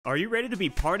Are you ready to be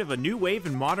part of a new wave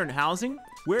in modern housing?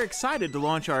 We're excited to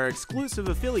launch our exclusive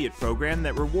affiliate program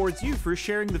that rewards you for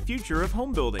sharing the future of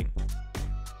home building.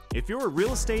 If you're a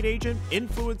real estate agent,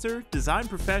 influencer, design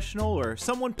professional, or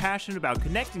someone passionate about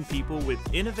connecting people with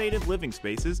innovative living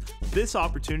spaces, this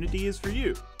opportunity is for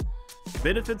you.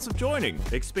 Benefits of joining: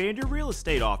 expand your real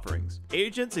estate offerings.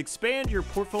 Agents, expand your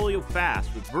portfolio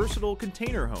fast with versatile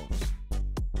container homes.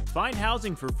 Find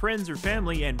housing for friends or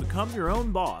family and become your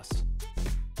own boss.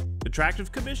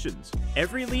 Attractive commissions.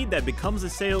 Every lead that becomes a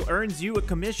sale earns you a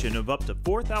commission of up to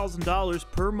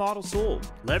 $4,000 per model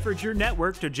sold. Leverage your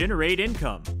network to generate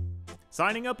income.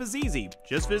 Signing up is easy.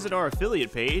 Just visit our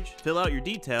affiliate page, fill out your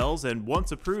details, and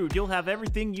once approved, you'll have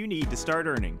everything you need to start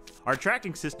earning. Our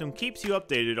tracking system keeps you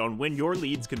updated on when your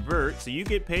leads convert, so you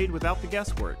get paid without the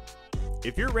guesswork.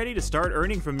 If you're ready to start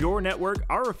earning from your network,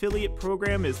 our affiliate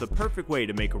program is the perfect way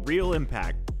to make a real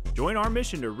impact. Join our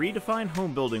mission to redefine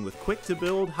home building with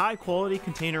quick-to-build, high-quality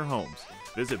container homes.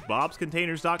 Visit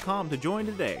bobscontainers.com to join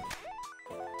today.